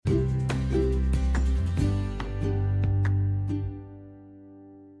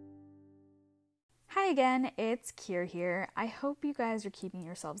again, it's Kier here. I hope you guys are keeping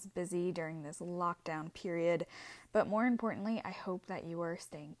yourselves busy during this lockdown period, but more importantly, I hope that you are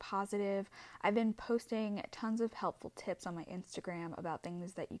staying positive. I've been posting tons of helpful tips on my Instagram about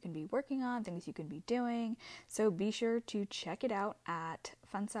things that you can be working on, things you can be doing, so be sure to check it out at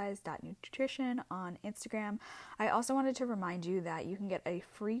funsize.nutrition on Instagram. I also wanted to remind you that you can get a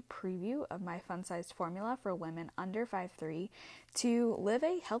free preview of my fun-sized formula for women under 5'3" to live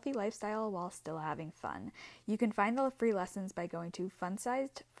a healthy lifestyle while still having fun. You can find the free lessons by going to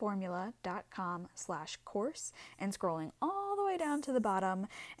funsizedformula.com/course and scrolling all the way down to the bottom,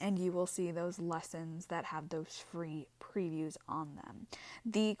 and you will see those lessons that have those free previews on them.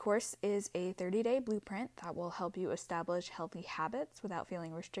 The course is a 30-day blueprint that will help you establish healthy habits without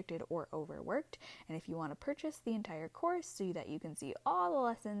feeling restricted or overworked. And if you want to purchase the entire course so that you can see all the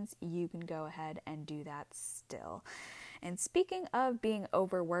lessons, you can go ahead and do that still. And speaking of being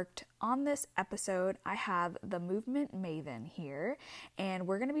overworked, on this episode, I have the movement maven here, and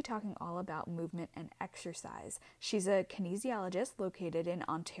we're going to be talking all about movement and exercise. She's a kinesiologist located in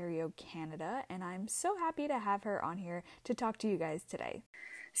Ontario, Canada, and I'm so happy to have her on here to talk to you guys today.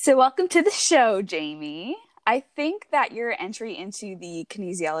 So welcome to the show, Jamie. I think that your entry into the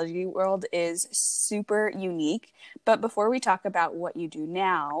kinesiology world is super unique, but before we talk about what you do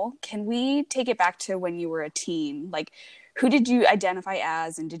now, can we take it back to when you were a teen? Like, who did you identify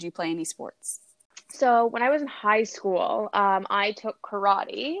as, and did you play any sports? So when I was in high school, I took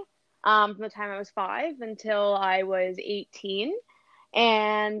karate from the time I was 5 until I was 18,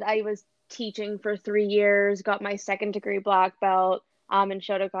 and I was teaching for 3 years, got my second degree black belt in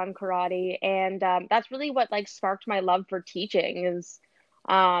Shotokan karate, and that's really what sparked my love for teaching. Is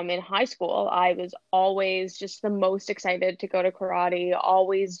in high school, I was always just the most excited to go to karate,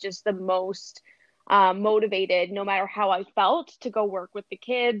 always just the most motivated, no matter how I felt, to go work with the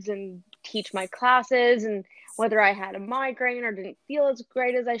kids and teach my classes. And whether I had a migraine or didn't feel as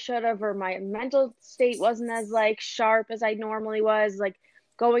great as I should have, or my mental state wasn't as sharp as I normally was,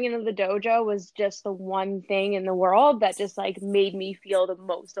 going into the dojo was just the one thing in the world that just made me feel the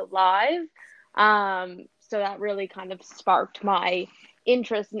most alive. So that really kind of sparked my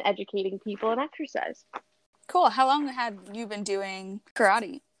interest in educating people in exercise. Cool. How long had you been doing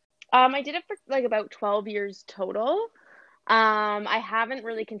karate? I did it for about 12 years total. I haven't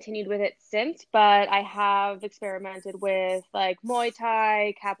really continued with it since, but I have experimented with Muay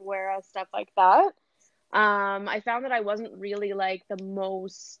Thai, capoeira, stuff like that. I found that I wasn't really the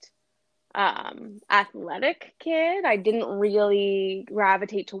most athletic kid. I didn't really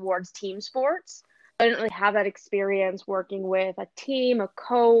gravitate towards team sports. I didn't really have that experience working with a team, a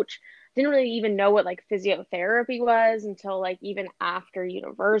coach. Didn't really even know what physiotherapy was until even after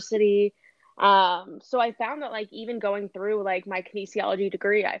university. So I found that even going through my kinesiology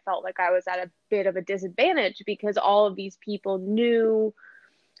degree, I felt like I was at a bit of a disadvantage because all of these people knew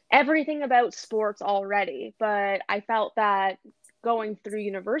everything about sports already. But I felt that going through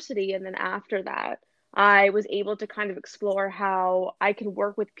university and then after that, I was able to kind of explore how I could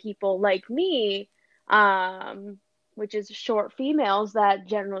work with people like me, which is short females that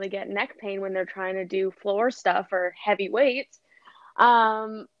generally get neck pain when they're trying to do floor stuff or heavy weights,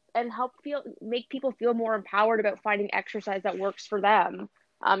 and make people feel more empowered about finding exercise that works for them,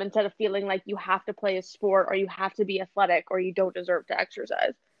 instead of feeling like you have to play a sport or you have to be athletic or you don't deserve to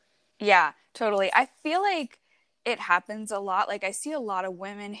exercise. Yeah, totally. I feel like it happens a lot. I see a lot of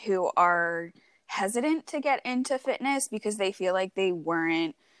women who are hesitant to get into fitness because they feel like they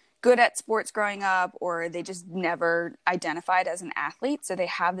weren't good at sports growing up, or they just never identified as an athlete. So they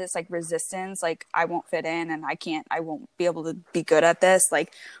have this resistance, I won't fit in and I won't be able to be good at this.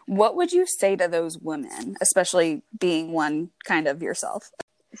 What would you say to those women, especially being one kind of yourself?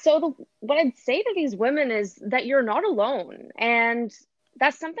 So what I'd say to these women is that you're not alone. And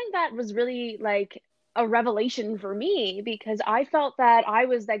that's something that was really a revelation for me, because I felt that I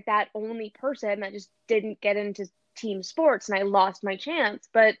was that only person that just didn't get into team sports and I lost my chance.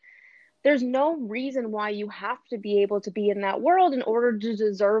 But there's no reason why you have to be able to be in that world in order to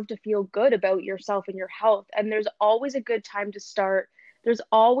deserve to feel good about yourself and your health. And there's always a good time to start. There's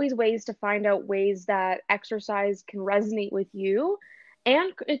always ways to find out ways that exercise can resonate with you.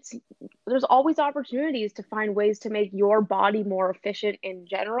 And there's always opportunities to find ways to make your body more efficient in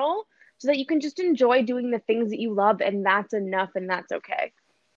general, so that you can just enjoy doing the things that you love, and that's enough, and that's okay.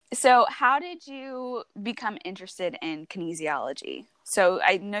 So how did you become interested in kinesiology? So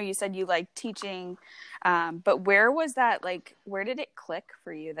I know you said you like teaching, but where was that, where did it click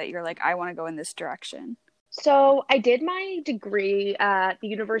for you that you're I want to go in this direction? So I did my degree at the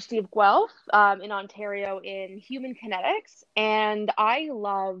University of Guelph in Ontario in human kinetics, and I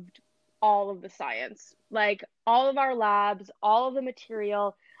loved all of the science, like all of our labs, all of the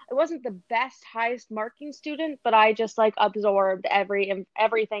material. I wasn't the best, highest marking student, but I just like absorbed everything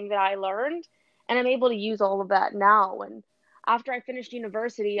that I learned, and I'm able to use all of that now. And after I finished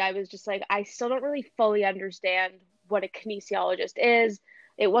university, I was just like, I still don't really fully understand what a kinesiologist is.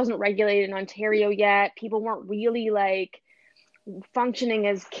 It wasn't regulated in Ontario yet. People weren't really like functioning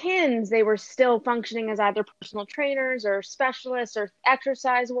as kins. They were still functioning as either personal trainers or specialists or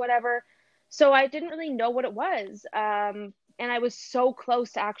exercise, whatever. So I didn't really know what it was. And I was so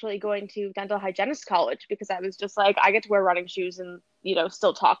close to actually going to dental hygienist college because I was just like, I get to wear running shoes and,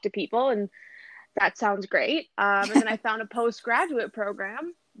 still talk to people. And that sounds great. And then I found a postgraduate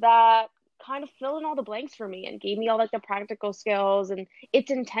program that kind of filled in all the blanks for me and gave me all like the practical skills. And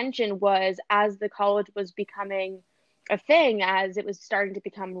its intention was, as the college was becoming a thing, as it was starting to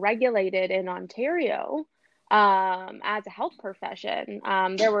become regulated in Ontario, as a health profession,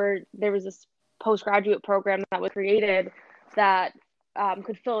 there was this postgraduate program that was created that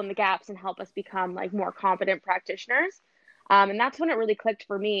could fill in the gaps and help us become like more competent practitioners. And that's when it really clicked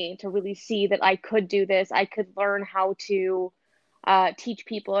for me to really see that I could do this. I could learn how to teach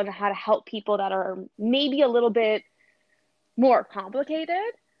people and how to help people that are maybe a little bit more complicated,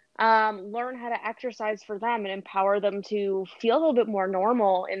 learn how to exercise for them and empower them to feel a little bit more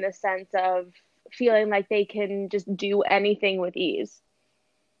normal in the sense of feeling like they can just do anything with ease.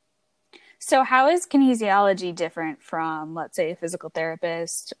 So how is kinesiology different from, let's say, a physical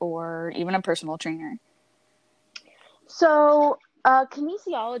therapist or even a personal trainer? So a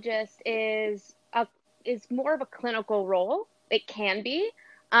kinesiologist is more of a clinical role. It can be.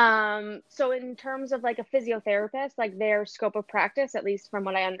 So in terms of like a physiotherapist, like their scope of practice, at least from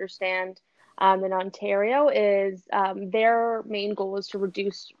what I understand, in Ontario, is their main goal is to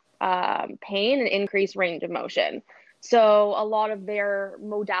reduce pain and increase range of motion. So a lot of their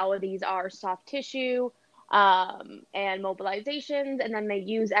modalities are soft tissue and mobilizations, and then they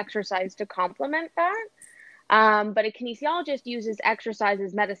use exercise to complement that. But a kinesiologist uses exercise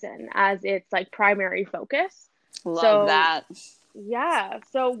as medicine as its like primary focus. Love So that. yeah,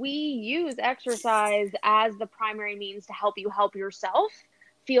 so we use exercise as the primary means to help you help yourself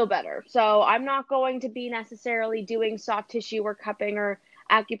feel better. So I'm not going to be necessarily doing soft tissue or cupping or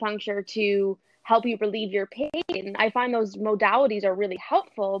acupuncture to help you relieve your pain. I find those modalities are really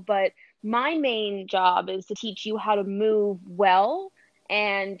helpful, but my main job is to teach you how to move well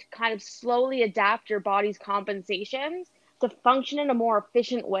and kind of slowly adapt your body's compensations to function in a more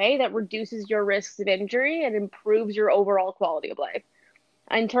efficient way that reduces your risks of injury and improves your overall quality of life.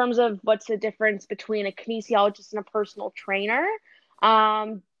 In terms of what's the difference between a kinesiologist and a personal trainer,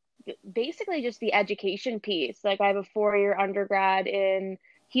 um, basically just the education piece. Like I have a 4-year undergrad in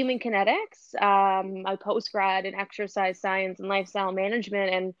human kinetics, a postgrad in exercise science and lifestyle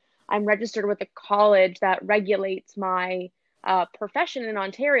management, and I'm registered with a college that regulates my profession in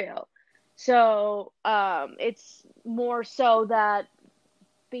Ontario. So it's more so that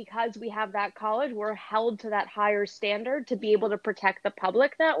because we have that college, we're held to that higher standard to be able to protect the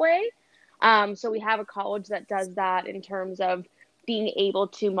public that way. So we have a college that does that in terms of being able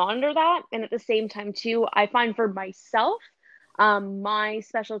to monitor that. And at the same time, too, I find for myself, my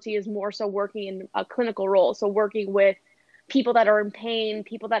specialty is more so working in a clinical role. So working with people that are in pain,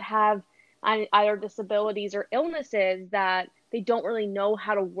 people that have either disabilities or illnesses that they don't really know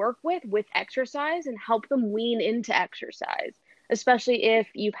how to work with exercise and help them wean into exercise, especially if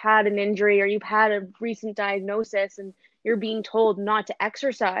you've had an injury or you've had a recent diagnosis and you're being told not to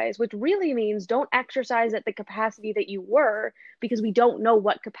exercise, which really means don't exercise at the capacity that you were because we don't know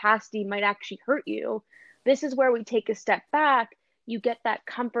what capacity might actually hurt you. This is where we take a step back. You get that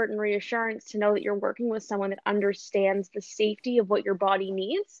comfort and reassurance to know that you're working with someone that understands the safety of what your body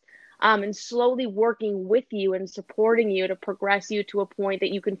needs, and slowly working with you and supporting you to progress you to a point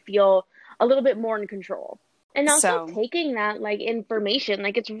that you can feel a little bit more in control. And also So, taking that like information,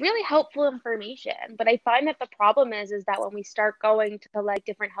 like it's really helpful information. But I find that the problem is that when we start going to like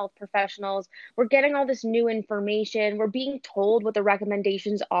different health professionals, we're getting all this new information, we're being told what the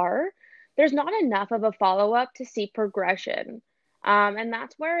recommendations are. There's not enough of a follow-up to see progression. And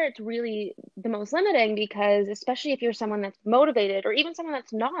that's where it's really the most limiting because especially if you're someone that's motivated or even someone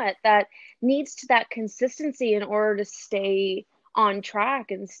that's not, that needs to that consistency in order to stay on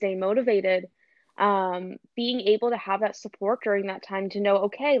track and stay motivated, being able to have that support during that time to know,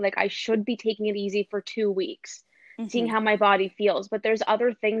 okay, like I should be taking it easy for 2 weeks, seeing mhm. how my body feels. But there's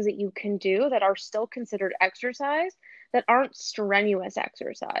other things that you can do that are still considered exercise that aren't strenuous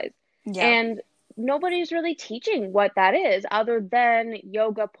exercise. Yep. And nobody's really teaching what that is other than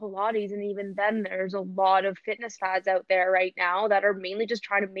yoga, Pilates, and even then there's a lot of fitness fads out there right now that are mainly just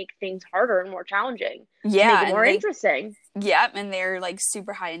trying to make things harder and more challenging to make Yeah, it more and interesting. and they're like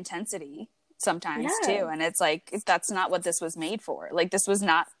super high intensity sometimes Yeah. too. And it's like that's not what this was made for. Like this was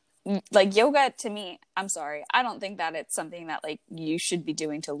not like yoga to me. I'm sorry. I don't think that it's something that like you should be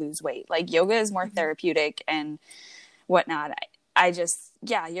doing to lose weight. Like yoga is more Mhm. therapeutic and whatnot. I just,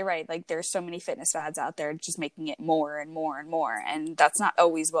 yeah, you're right. Like there's so many fitness fads out there just making it more and more and more. And that's not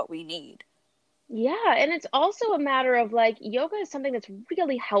always what we need. Yeah, and it's also a matter of like yoga is something that's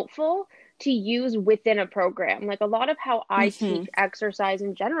really helpful to use within a program. Like a lot of how I Mm-hmm. teach exercise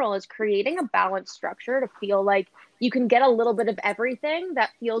in general is creating a balanced structure to feel like you can get a little bit of everything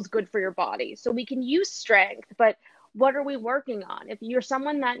that feels good for your body. So we can use strength, but what are we working on? If you're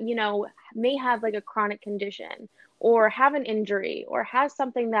someone that, may have like a chronic condition or have an injury or has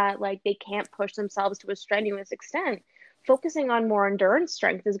something that like they can't push themselves to a strenuous extent, focusing on more endurance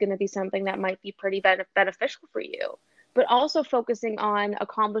strength is going to be something that might be pretty beneficial for you. But also focusing on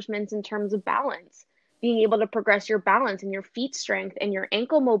accomplishments in terms of balance, being able to progress your balance and your feet strength and your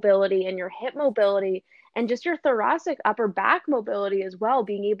ankle mobility and your hip mobility and just your thoracic upper back mobility as well,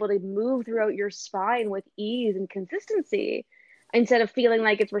 being able to move throughout your spine with ease and consistency instead of feeling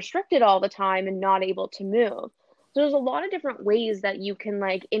like it's restricted all the time and not able to move. So there's a lot of different ways that you can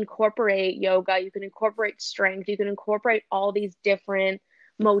like incorporate yoga, you can incorporate strength, you can incorporate all these different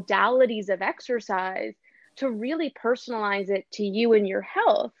modalities of exercise to really personalize it to you and your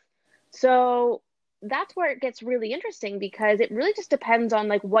health. So that's where it gets really interesting because it really just depends on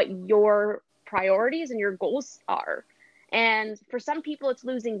like what your priorities and your goals are. And for some people it's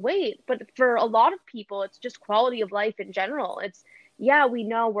losing weight, but for a lot of people it's just quality of life in general. It's yeah, we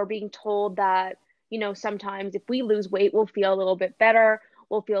know we're being told that sometimes if we lose weight, we'll feel a little bit better,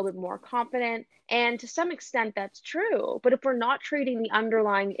 we'll feel a bit more confident. And to some extent, that's true. But if we're not treating the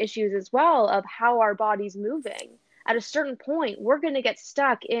underlying issues as well of how our body's moving, at a certain point, we're going to get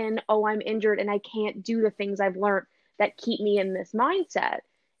stuck in, oh, I'm injured and I can't do the things I've learned that keep me in this mindset.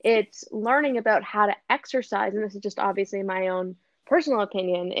 It's learning about how to exercise. And this is just obviously my own personal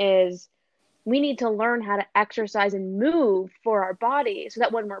opinion is we need to learn how to exercise and move for our body so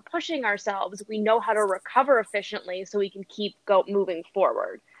that when we're pushing ourselves, we know how to recover efficiently so we can keep moving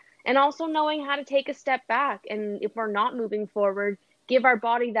forward. And also knowing how to take a step back. And if we're not moving forward, give our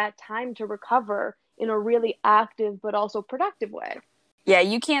body that time to recover in a really active but also productive way. Yeah,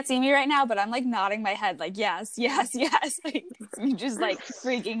 you can't see me right now, but I'm like nodding my head, like, yes, yes, yes. Like, you just like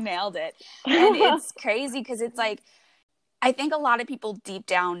freaking nailed it. And it's crazy because it's like, I think a lot of people deep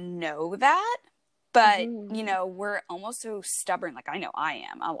down know that, but Mm-hmm. we're almost so stubborn. Like I know I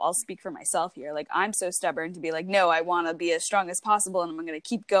am. I'll speak for myself here. Like I'm so stubborn to be like, no, I want to be as strong as possible, and I'm going to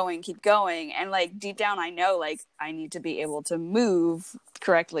keep going. And like deep down, I know like I need to be able to move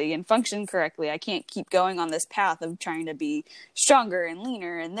correctly and function correctly. I can't keep going on this path of trying to be stronger and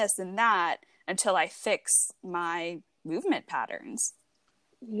leaner and this and that until I fix my movement patterns.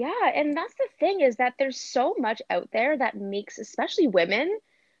 Yeah, and that's the thing is that there's so much out there that makes especially women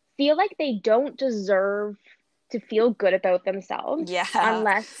feel like they don't deserve to feel good about themselves Yeah.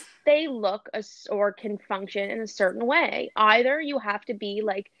 unless they look or can function in a certain way. Either you have to be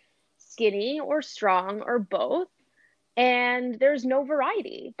like skinny or strong or both, and there's no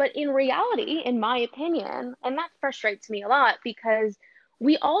variety. But in reality, in my opinion, and that frustrates me a lot because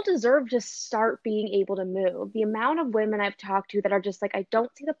we all deserve to start being able to move. The amount of women I've talked to that are just like, I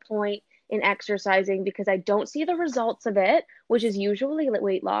don't see the point in exercising because I don't see the results of it, which is usually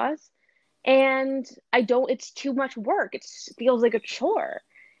weight loss. And it's too much work. It feels like a chore.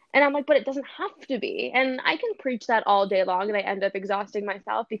 And I'm like, but it doesn't have to be. And I can preach that all day long and I end up exhausting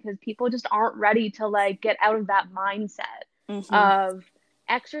myself because people just aren't ready to like get out of that mindset Mm-hmm. of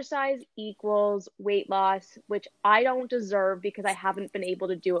exercise equals weight loss, which I don't deserve because I haven't been able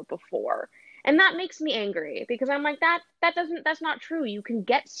to do it before. And that makes me angry because I'm like that's not true. You can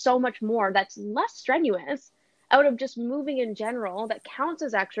get so much more that's less strenuous out of just moving in general that counts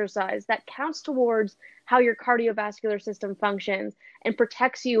as exercise, that counts towards how your cardiovascular system functions and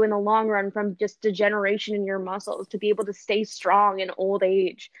protects you in the long run from just degeneration in your muscles to be able to stay strong in old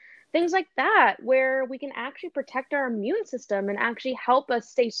age. Things like that, where we can actually protect our immune system and actually help us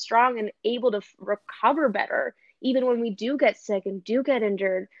stay strong and able to recover better, even when we do get sick and do get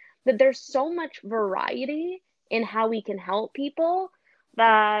injured. That there's so much variety in how we can help people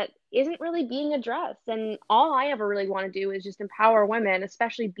that isn't really being addressed. And all I ever really want to do is just empower women,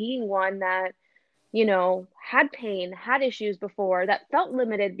 especially being one that had pain, had issues before that felt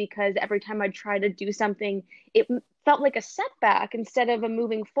limited because every time I tried to do something, it felt like a setback instead of a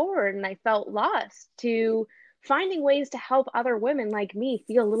moving forward. And I felt lost to finding ways to help other women like me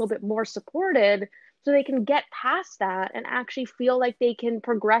feel a little bit more supported so they can get past that and actually feel like they can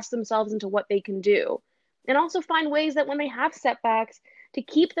progress themselves into what they can do. And also find ways that when they have setbacks, to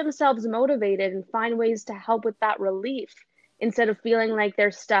keep themselves motivated and find ways to help with that relief instead of feeling like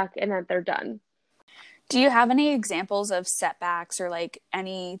they're stuck and that they're done. Do you have any examples of setbacks or like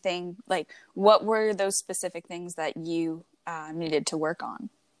anything, like what were those specific things that you needed to work on?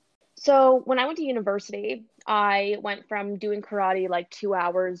 So when I went to university, I went from doing karate like 2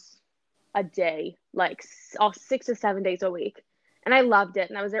 hours a day, like all 6 to 7 days a week. And I loved it.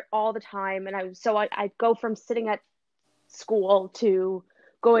 And I was there all the time. And I'd go from sitting at school to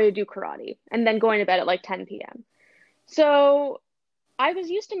going to do karate and then going to bed at like 10 p.m. So I was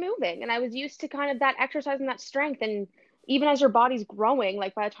used to moving and I was used to kind of that exercise and that strength. And even as your body's growing,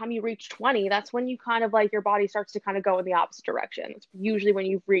 like by the time you reach 20, that's when you kind of like your body starts to kind of go in the opposite direction. It's usually when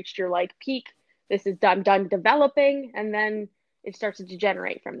you've reached your like peak. This is done developing, and then it starts to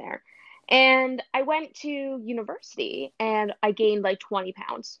degenerate from there. And I went to university and I gained like 20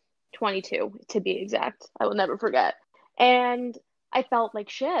 pounds, 22 to be exact. I will never forget. And I felt like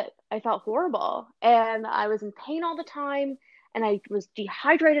shit. I felt horrible. And I was in pain all the time and I was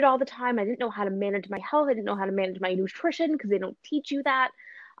dehydrated all the time. I didn't know how to manage my health. I didn't know how to manage my nutrition because they don't teach you that.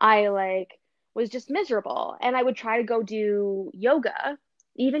 I like was just miserable. And I would try to go do yoga,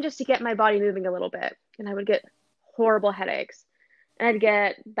 even just to get my body moving a little bit. And I would get horrible headaches. And I'd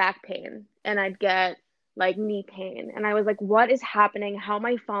get back pain and I'd get like knee pain. And I was like, what is happening? How am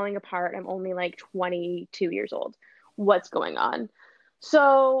I falling apart? I'm only like 22 years old. What's going on?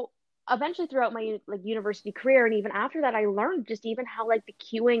 So eventually throughout my like university career and even after that, I learned just even how like the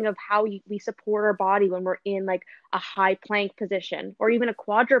cueing of how we support our body when we're in like a high plank position or even a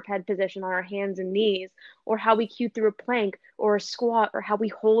quadruped position on our hands and knees, or how we cue through a plank or a squat, or how we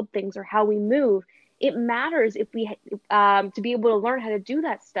hold things or how we move. It matters if we to be able to learn how to do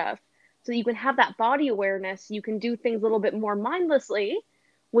that stuff so you can have that body awareness. You can do things a little bit more mindlessly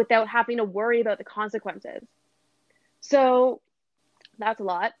without having to worry about the consequences. So that's a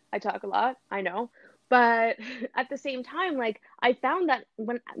lot. I talk a lot, I know. But at the same time, like I found that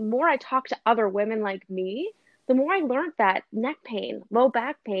when more I talk to other women like me, the more I learned that neck pain, low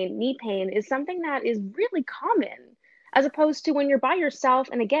back pain, knee pain is something that is really common, as opposed to when you're by yourself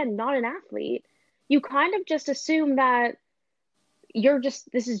and again, not an athlete, you kind of just assume that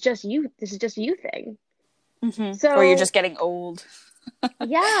this is just you thing. Or you're So just getting old.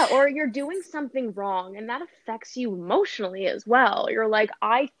 yeah, or you're doing something wrong and that affects you emotionally as well. You're like,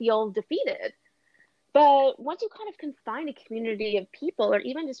 I feel defeated. But once you kind of can find a community of people, or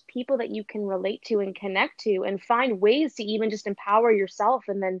even just people that you can relate to and connect to, and find ways to even just empower yourself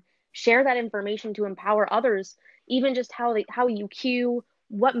and then share that information to empower others, even just how you cue,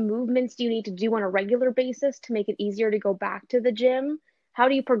 what movements do you need to do on a regular basis to make it easier to go back to the gym? How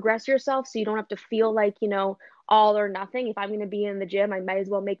do you progress yourself so you don't have to feel like, all or nothing? If I'm going to be in the gym, I might as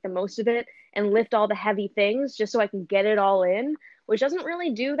well make the most of it and lift all the heavy things just so I can get it all in, which doesn't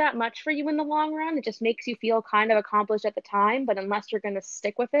really do that much for you in the long run. It just makes you feel kind of accomplished at the time, but unless you're going to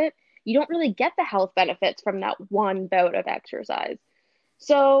stick with it, you don't really get the health benefits from that one bout of exercise.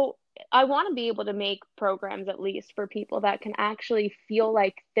 So I want to be able to make programs at least for people that can actually feel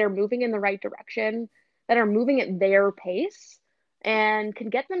like they're moving in the right direction, that are moving at their pace, and can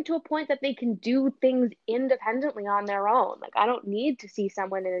get them to a point that they can do things independently on their own. Like, I don't need to see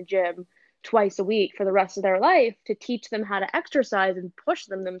someone in a gym twice a week for the rest of their life to teach them how to exercise and push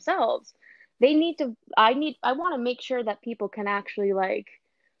them themselves. I want to make sure that people can actually like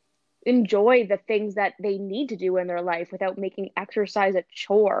enjoy the things that they need to do in their life without making exercise a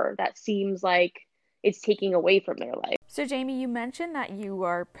chore that seems like it's taking away from their life. So, Jamie, you mentioned that you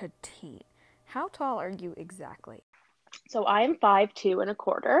are petite. How tall are you exactly? So I am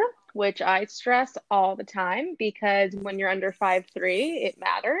 5'2" which I stress all the time because when you're under 5'3", it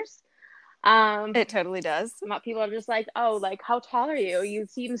matters. Um, It totally does. People are just like, oh, like, how tall are you? You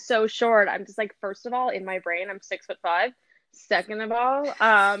seem so short. I'm just like, first of all, in my brain, I'm 6'5". Second of all,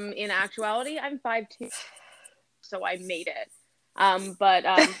 in actuality, I'm 5'2", so I made it. But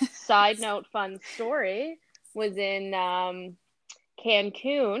side note, fun story was in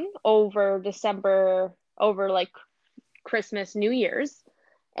Cancun over like Christmas, New Year's,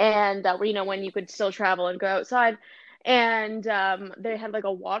 and when you could still travel and go outside, and they had like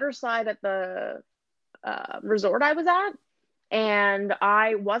a water slide at the resort I was at, and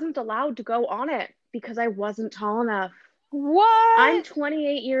I wasn't allowed to go on it because I wasn't tall enough. I'm What?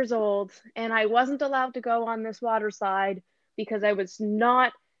 28 years old and I wasn't allowed to go on this water slide because I was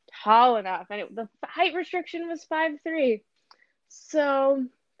not tall enough, and the height restriction was 5'3". So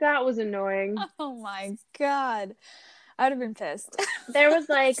that was annoying. Oh my God. I'd have been pissed. There was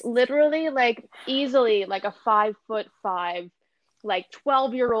like literally like easily like a 5'5", like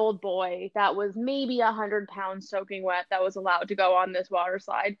 12-year-old boy that was maybe 100 pounds soaking wet that was allowed to go on this water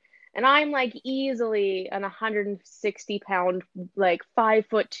slide. And I'm like easily an 160-pound, like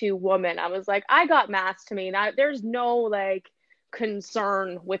 5'2" woman. I was like, I got mass to me. There's no like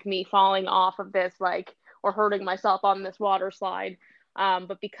concern with me falling off of this, like, or hurting myself on this water slide.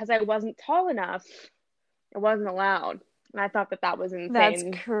 But because I wasn't tall enough, it wasn't allowed. And I thought that that was That's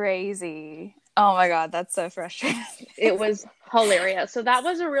insane. crazy. Oh my God, that's so frustrating. It was hilarious. So that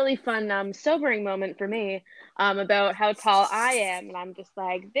was a really fun, sobering moment for me, about how tall I am. And I'm just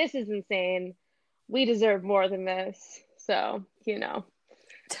like, this is insane. We deserve more than this. So, you know.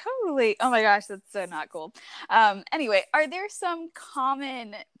 Totally. Oh my gosh, that's so not cool. Anyway, are there some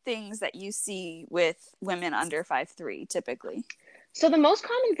common things that you see with women under 5'3" typically? So the most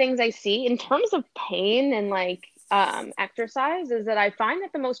common things I see in terms of pain and like exercise is that I find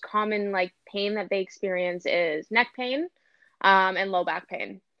that the most common like pain that they experience is neck pain, and low back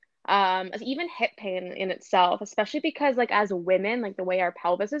pain. Even hip pain in itself, especially because like as women, like the way our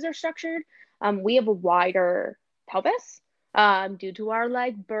pelvises are structured, we have a wider pelvis, due to our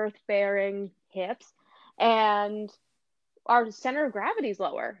like birth bearing hips, and our center of gravity is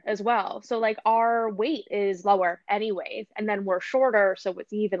lower as well. So like our weight is lower anyways, and then we're shorter, so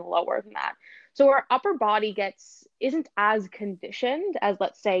it's even lower than that. So our upper body isn't as conditioned as,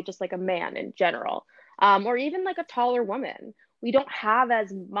 let's say, just like a man in general, or even like a taller woman. We don't have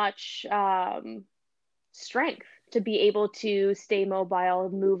as much strength to be able to stay mobile,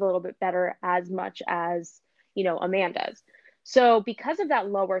 move a little bit better as much as, a man does. So because of that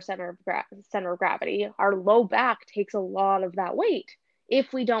lower center of gravity, our low back takes a lot of that weight.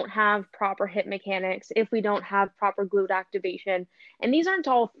 If we don't have proper hip mechanics, if we don't have proper glute activation, and these aren't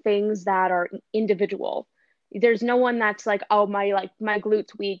all things that are individual. There's no one that's like, oh, my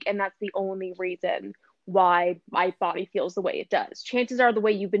glute's weak and that's the only reason why my body feels the way it does. Chances are the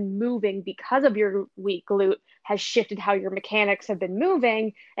way you've been moving because of your weak glute has shifted how your mechanics have been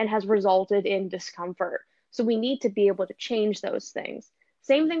moving and has resulted in discomfort. So we need to be able to change those things.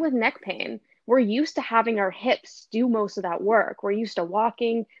 Same thing with neck pain. We're used to having our hips do most of that work. We're used to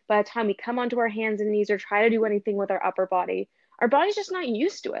walking. By the time we come onto our hands and knees or try to do anything with our upper body, our body's just not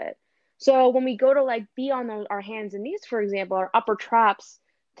used to it. So when we go to like be on our hands and knees, for example, our upper traps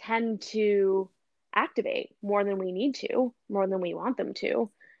tend to activate more than we need to, more than we want them to.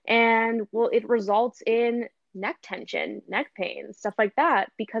 And well, it results in neck tension, neck pain, stuff like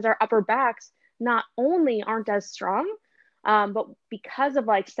that, because our upper backs not only aren't as strong, but because of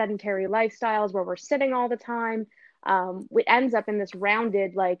like sedentary lifestyles where we're sitting all the time, it ends up in this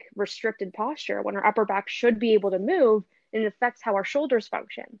rounded, like restricted posture when our upper back should be able to move, and it affects how our shoulders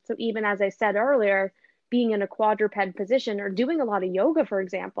function. So even as I said earlier, being in a quadruped position or doing a lot of yoga, for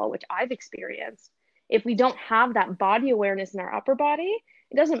example, which I've experienced, if we don't have that body awareness in our upper body,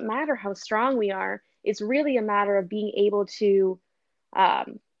 it doesn't matter how strong we are. It's really a matter of being able to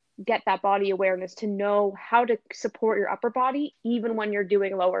get that body awareness to know how to support your upper body, even when you're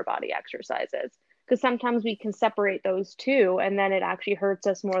doing lower body exercises. Because sometimes we can separate those two, and then it actually hurts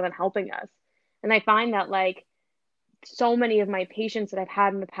us more than helping us. And I find that like so many of my patients that I've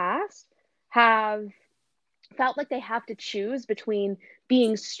had in the past have felt like they have to choose between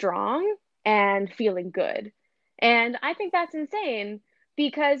being strong and feeling good. And I think that's insane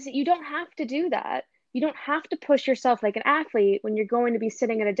because you don't have to do that. You don't have to push yourself like an athlete when you're going to be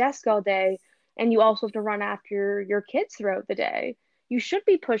sitting at a desk all day and you also have to run after your kids throughout the day. You should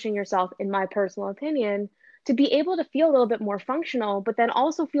be pushing yourself, in my personal opinion, to be able to feel a little bit more functional, but then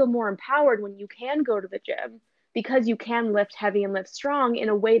also feel more empowered when you can go to the gym because you can lift heavy and lift strong in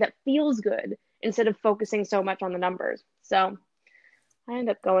a way that feels good instead of focusing so much on the numbers. So I end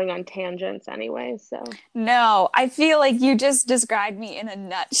up going on tangents anyway. So No, I feel like you just described me in a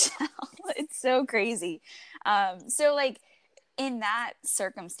nutshell. It's so crazy. So like in that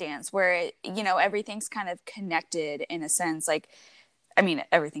circumstance where everything's kind of connected in a sense, like I mean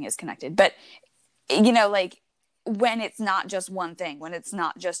everything is connected, but like when it's not just one thing, when it's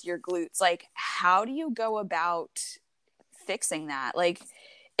not just your glutes, like how do you go about fixing that? Like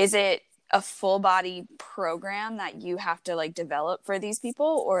is it a full body program that you have to like develop for these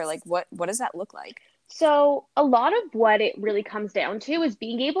people, or like what does that look like? So a lot of what it really comes down to is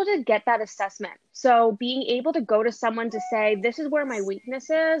being able to get that assessment. So being able to go to someone to say, this is where my weakness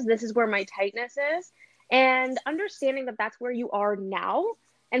is, this is where my tightness is, and understanding that that's where you are now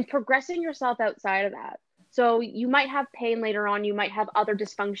and progressing yourself outside of that. So you might have pain later on, you might have other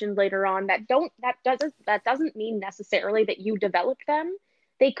dysfunctions later on that doesn't mean necessarily that you developed them.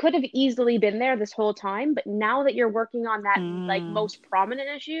 They could have easily been there this whole time, but now that you're working on that like Mm. most prominent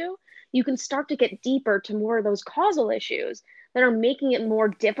issue, you can start to get deeper to more of those causal issues that are making it more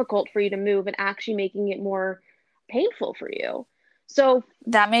difficult for you to move and actually making it more painful for you. So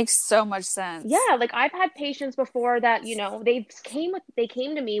That makes so much sense. yeah, like I've had patients before that, they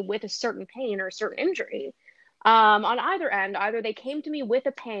came to me with a certain pain or a certain injury. On either end, either they came to me with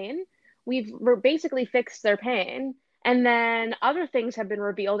a pain, we're basically fixed their pain, and then other things have been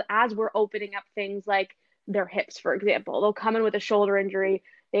revealed as we're opening up things like their hips, for example. They'll come in with a shoulder injury,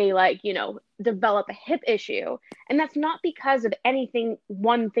 they develop a hip issue. And that's not because of anything,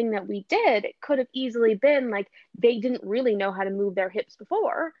 one thing that we did. It could have easily been like they didn't really know how to move their hips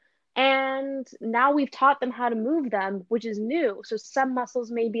before. And now we've taught them how to move them, which is new. So some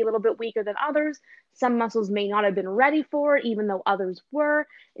muscles may be a little bit weaker than others. Some muscles may not have been ready for it, even though others were.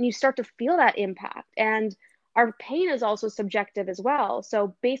 And you start to feel that impact. And our pain is also subjective as well.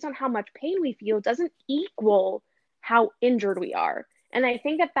 So based on how much pain we feel doesn't equal how injured we are. And I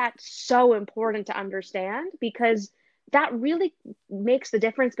think that that's so important to understand because that really makes the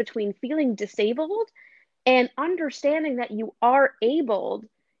difference between feeling disabled and understanding that you are able.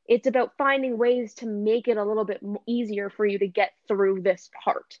 It's about finding ways to make it a little bit easier for you to get through this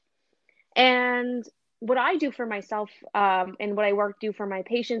part. And what I do for myself, and what I do for my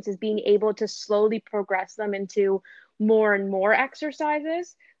patients is being able to slowly progress them into more and more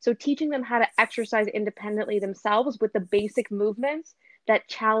exercises. So teaching them how to exercise independently themselves with the basic movements that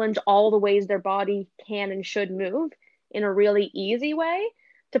challenge all the ways their body can and should move in a really easy way,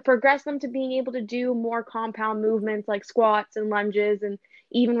 to progress them to being able to do more compound movements like squats and lunges and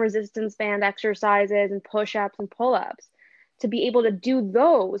even resistance band exercises and push-ups and pull-ups, to be able to do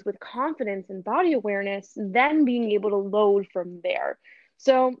those with confidence and body awareness, then being able to load from there.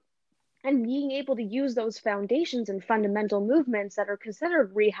 So, and being able to use those foundations and fundamental movements that are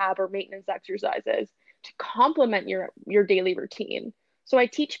considered rehab or maintenance exercises to complement your daily routine. So I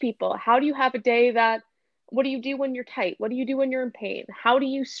teach people, how do you have a day that, what do you do when you're tight? What do you do when you're in pain? How do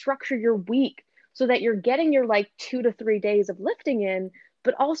you structure your week so that you're getting your like 2 to 3 days of lifting in,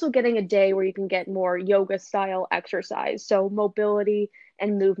 but also getting a day where you can get more yoga style exercise? So mobility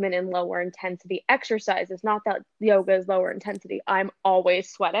and movement and lower intensity exercises. Not that yoga is lower intensity. I'm always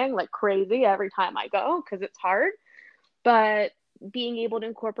sweating like crazy every time I go because it's hard, but being able to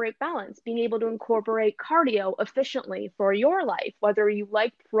incorporate balance, being able to incorporate cardio efficiently for your life, whether you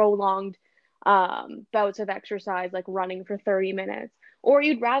like prolonged bouts of exercise like running for 30 minutes, or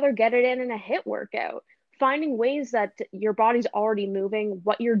you'd rather get it in a HIIT workout, finding ways that your body's already moving,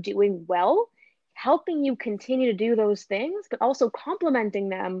 what you're doing well, helping you continue to do those things, but also complementing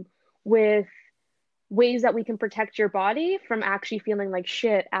them with ways that we can protect your body from actually feeling like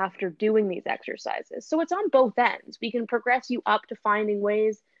shit after doing these exercises. So it's on both ends. We can progress you up to finding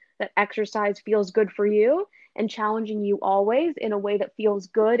ways that exercise feels good for you and challenging you always in a way that feels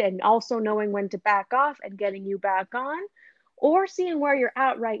good, and also knowing when to back off and getting you back on, or seeing where you're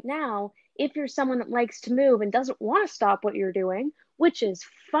at right now. If you're someone that likes to move and doesn't want to stop what you're doing, which is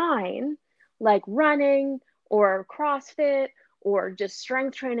fine, like running or CrossFit or just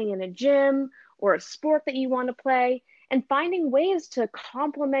strength training in a gym or a sport that you want to play, and finding ways to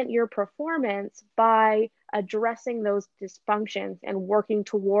complement your performance by addressing those dysfunctions and working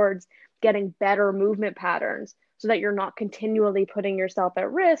towards getting better movement patterns so that you're not continually putting yourself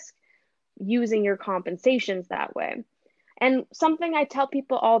at risk using your compensations that way. And something I tell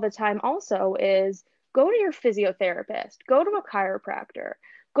people all the time also is, go to your physiotherapist, go to a chiropractor,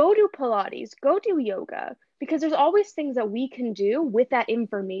 go do Pilates, go do yoga, because there's always things that we can do with that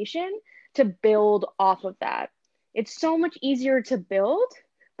information to build off of that. It's so much easier to build,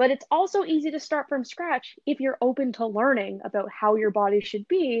 but it's also easy to start from scratch if you're open to learning about how your body should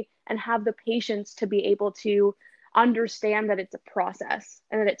be and have the patience to be able to understand that it's a process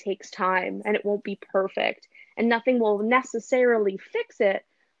and that it takes time and it won't be perfect and nothing will necessarily fix it,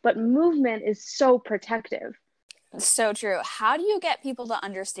 but movement is so protective. So true. How do you get people to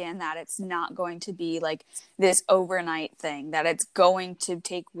understand that it's not going to be like this overnight thing, that it's going to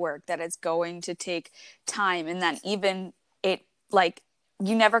take work, that it's going to take time, and that even it, like,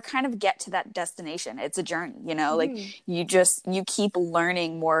 you never kind of get to that destination. It's a journey, like you keep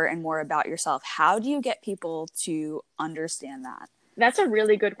learning more and more about yourself. How do you get people to understand that? That's a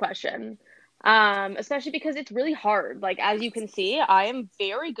really good question. Especially because it's really hard. Like, as you can see, I am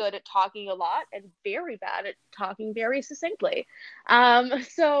very good at talking a lot and very bad at talking very succinctly.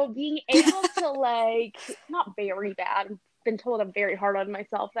 So being able to, like, not very bad, I've been told I'm very hard on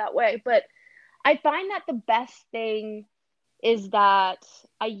myself that way, but I find that the best thing is that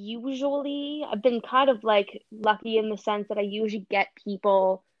I've been kind of like lucky in the sense that I usually get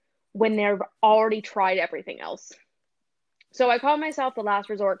people when they've already tried everything else. So I call myself the last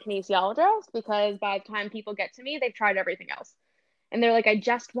resort kinesiologist because by the time people get to me, they've tried everything else. And they're like, I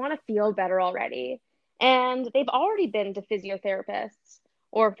just want to feel better already. And they've already been to physiotherapists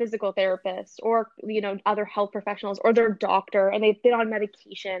or physical therapists or, other health professionals or their doctor, and they've been on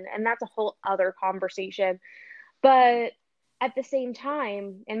medication. And that's a whole other conversation. But at the same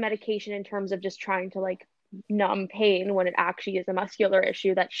time, in medication, in terms of just trying to like numb pain when it actually is a muscular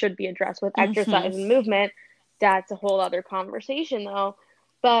issue that should be addressed with Mm-hmm. exercise and movement, that's a whole other conversation though.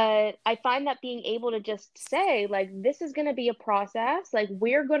 But I find that being able to just say, like, this is going to be a process, like,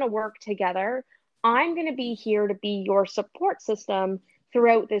 we're going to work together. I'm going to be here to be your support system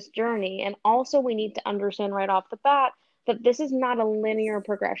throughout this journey. And also, we need to understand right off the bat that this is not a linear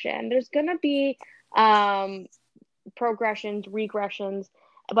progression. There's going to be um, progressions, regressions,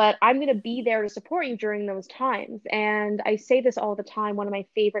 but I'm going to be there to support you during those times. And I say this all the time. One of my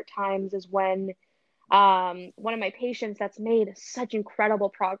favorite times is when one of my patients that's made such incredible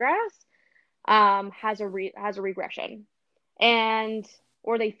progress has a regression, and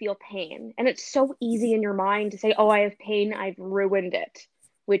or they feel pain, and it's so easy in your mind to say, "Oh, I have pain. I've ruined it."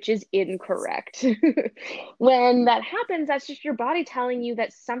 Which is incorrect. When that happens, that's just your body telling you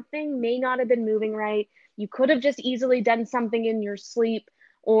that something may not have been moving right. You could have just easily done something in your sleep,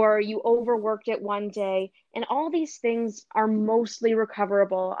 or you overworked it one day. And all these things are mostly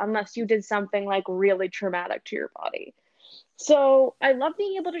recoverable unless you did something like really traumatic to your body. So I love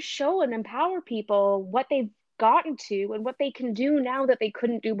being able to show and empower people what they've gotten to and what they can do now that they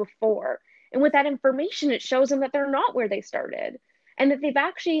couldn't do before. And with that information, it shows them that they're not where they started and that they've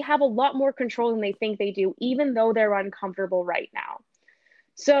actually have a lot more control than they think they do, even though they're uncomfortable right now.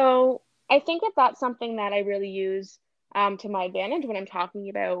 So I think that that's something that I really use to my advantage when I'm talking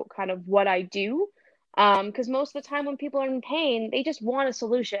about kind of what I do. Because most of the time when people are in pain, they just want a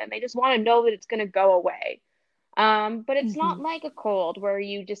solution. They just want to know that it's going to go away. But it's Mm-hmm. not like a cold where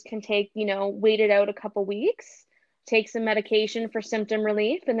you just can take, wait it out a couple weeks, take some medication for symptom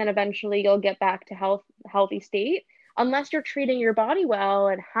relief, and then eventually you'll get back to healthy state. Unless you're treating your body well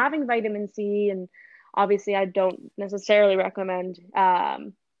and having vitamin C, and obviously I don't necessarily recommend,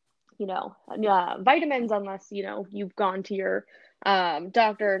 vitamins unless, you've gone to your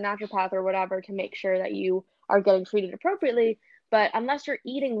doctor, naturopath, or whatever to make sure that you are getting treated appropriately. But unless you're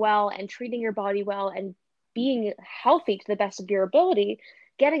eating well and treating your body well and being healthy to the best of your ability,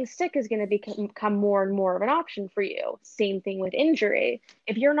 getting sick is going to become more and more of an option for you. Same thing with injury.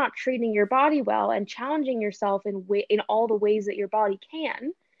 If you're not treating your body well and challenging yourself in all the ways that your body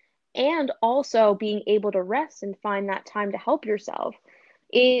can, and also being able to rest and find that time to help yourself,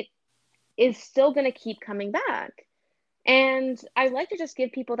 it is still going to keep coming back. And I like to just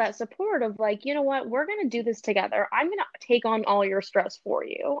give people that support of like, you know what, we're going to do this together. I'm going to take on all your stress for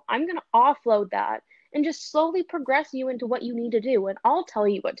you. I'm going to offload that and just slowly progress you into what you need to do. And I'll tell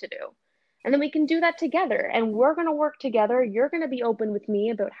you what to do. And then we can do that together. And we're going to work together. You're going to be open with me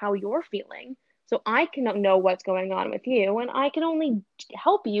about how you're feeling. So I can know what's going on with you. And I can only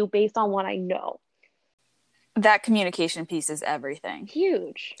help you based on what I know. That communication piece is everything.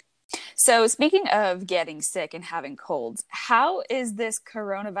 Huge. So, speaking of getting sick and having colds, how is this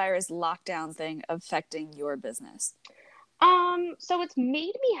coronavirus lockdown thing affecting your business? So it's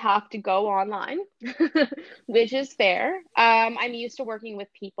made me have to go online, which is fair. I'm used to working with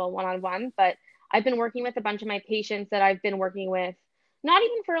people one on one, but I've been working with a bunch of my patients that I've been working with not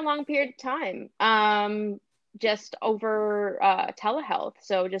even for a long period of time, just over telehealth.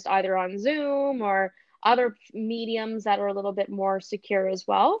 So just either on Zoom or other mediums that are a little bit more secure as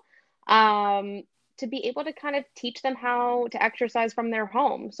well. Um, to be able to kind of teach them how to exercise from their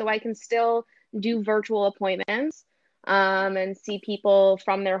home. So I can still do virtual appointments and see people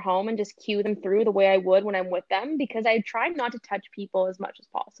from their home and just cue them through the way I would when I'm with them, because I try not to touch people as much as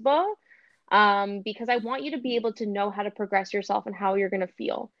possible, because I want you to be able to know how to progress yourself and how you're going to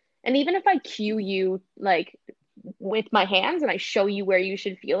feel. And even if I cue you like with my hands and I show you where you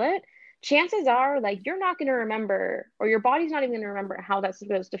should feel it, chances are like you're not going to remember, or your body's not even going to remember how that's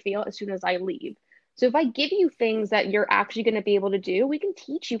supposed to feel as soon as I leave. So if I give you things that you're actually going to be able to do, we can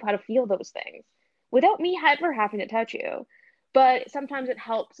teach you how to feel those things without me ever having to touch you. But sometimes it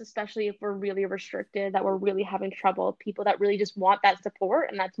helps, especially if we're really restricted, that we're really having trouble, people that really just want that support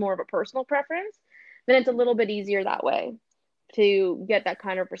and that's more of a personal preference, then it's a little bit easier that way to get that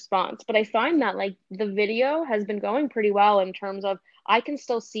kind of response. But I find that like the video has been going pretty well in terms of I can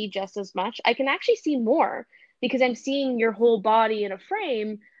still see just as much. I can actually see more because I'm seeing your whole body in a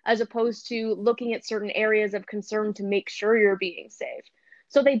frame as opposed to looking at certain areas of concern to make sure you're being safe.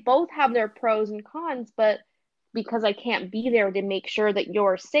 So they both have their pros and cons, but because I can't be there to make sure that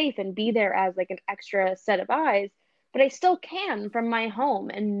you're safe and be there as like an extra set of eyes, but I still can from my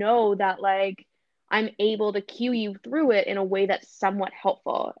home and know that like I'm able to cue you through it in a way that's somewhat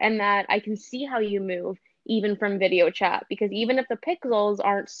helpful and that I can see how you move even from video chat because even if the pixels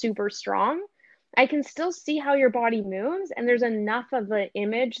aren't super strong, I can still see how your body moves and there's enough of an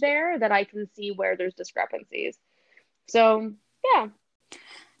image there that I can see where there's discrepancies. So, yeah.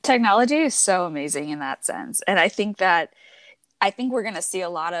 Technology is so amazing in that sense. And I think we're going to see a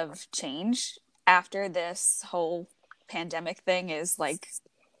lot of change after this whole pandemic thing is like,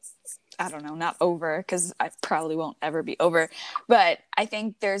 I don't know, not over, because I probably won't ever be over. But I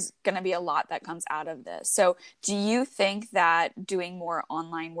think there's going to be a lot that comes out of this. So do you think that doing more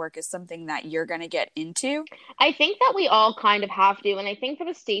online work is something that you're going to get into? I think that we all kind of have to, and I think for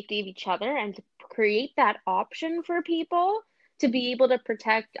the safety of each other and to create that option for people to be able to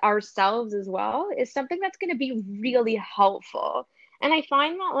protect ourselves as well is something that's going to be really helpful. And I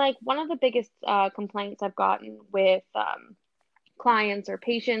find that like one of the biggest complaints I've gotten with clients or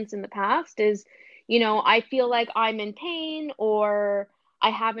patients in the past is, I feel like I'm in pain or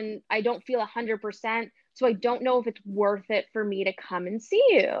I don't feel 100%, so I don't know if it's worth it for me to come and see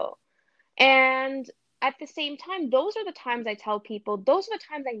you. And at the same time, those are the times I tell people, those are the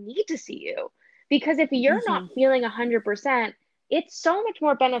times I need to see you. Because if you're not Mm-hmm. feeling 100%, it's so much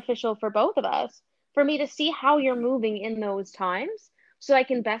more beneficial for both of us for me to see how you're moving in those times so I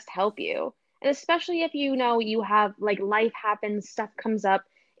can best help you. And especially if you know you have like life happens, stuff comes up,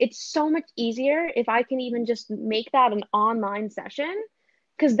 it's so much easier if I can even just make that an online session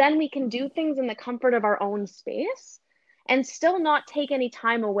because then we can do things in the comfort of our own space and still not take any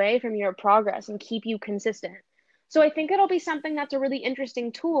time away from your progress and keep you consistent. So I think it'll be something that's a really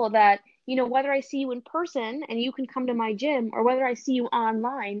interesting tool that, whether I see you in person and you can come to my gym or whether I see you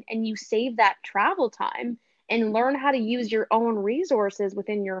online and you save that travel time and learn how to use your own resources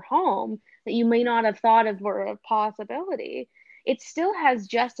within your home that you may not have thought of were a possibility, it still has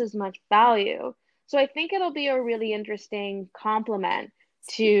just as much value. So I think it'll be a really interesting complement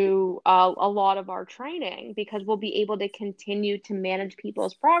to a lot of our training because we'll be able to continue to manage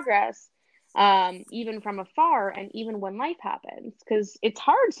people's progress even from afar and even when life happens. Because it's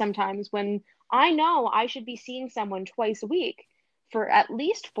hard sometimes when I know I should be seeing someone twice a week for at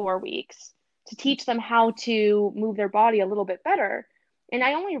least 4 weeks to teach them how to move their body a little bit better. And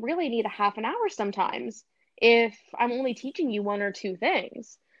I only really need a half an hour sometimes if I'm only teaching you one or two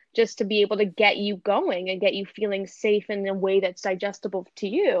things just to be able to get you going and get you feeling safe in a way that's digestible to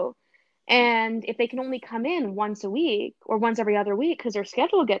you. And if they can only come in once a week or once every other week because their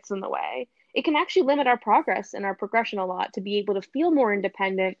schedule gets in the way, it can actually limit our progress and our progression a lot to be able to feel more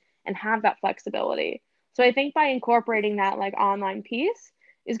independent and have that flexibility. So I think by incorporating that like online piece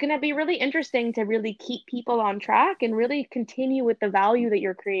is going to be really interesting to really keep people on track and really continue with the value that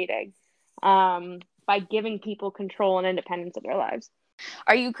you're creating by giving people control and independence of their lives.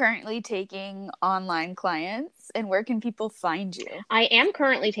 Are you currently taking online clients, and where can people find you? I am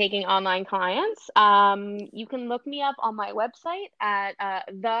currently taking online clients. You can look me up on my website at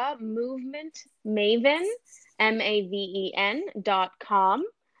the Movement Maven, MAVEN.com.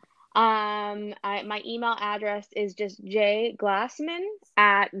 My email address is just jglassman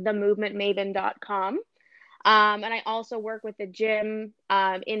at themovementmaven.com. And I also work with the gym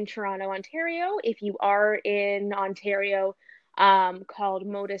in Toronto, Ontario. If you are in Ontario, called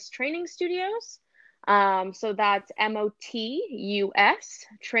Modus Training Studios. So that's MOTUS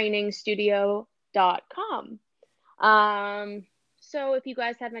trainingstudio.com. So if you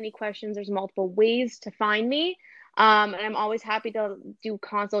guys have any questions, there's multiple ways to find me. And I'm always happy to do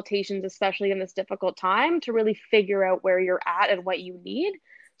consultations, especially in this difficult time, to really figure out where you're at and what you need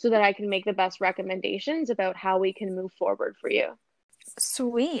so that I can make the best recommendations about how we can move forward for you.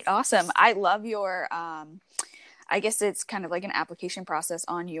 Sweet. Awesome. I love your I guess it's kind of like an application process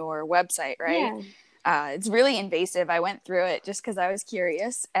on your website, right? Yeah. It's really invasive. I went through it just because I was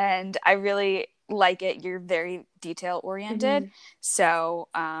curious, and I really like it. You're very detail oriented. Mm-hmm. So,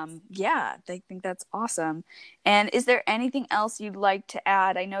 yeah, I think that's awesome. And is there anything else you'd like to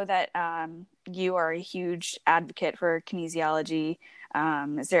add? I know that you are a huge advocate for kinesiology.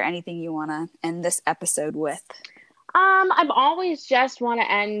 Is there anything you want to end this episode with? I've always just want to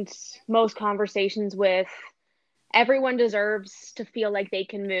end most conversations with everyone deserves to feel like they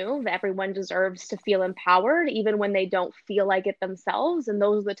can move. Everyone deserves to feel empowered, even when they don't feel like it themselves. And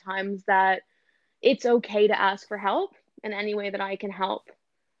those are the times that it's okay to ask for help in any way that I can help.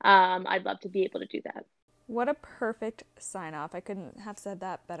 I'd love to be able to do that. What a perfect sign off. I couldn't have said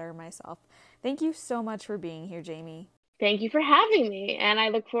that better myself. Thank you so much for being here, Jamie. Thank you for having me, and I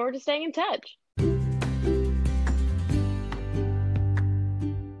look forward to staying in touch.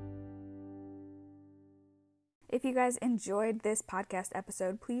 If you guys enjoyed this podcast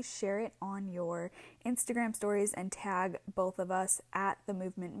episode, please share it on your Instagram stories and tag both of us at The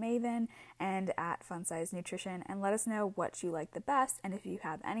Movement Maven and at Fun Size Nutrition, and let us know what you like the best. And if you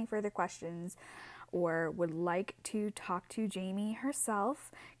have any further questions or would like to talk to Jamie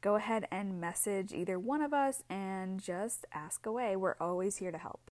herself, go ahead and message either one of us and just ask away. We're always here to help.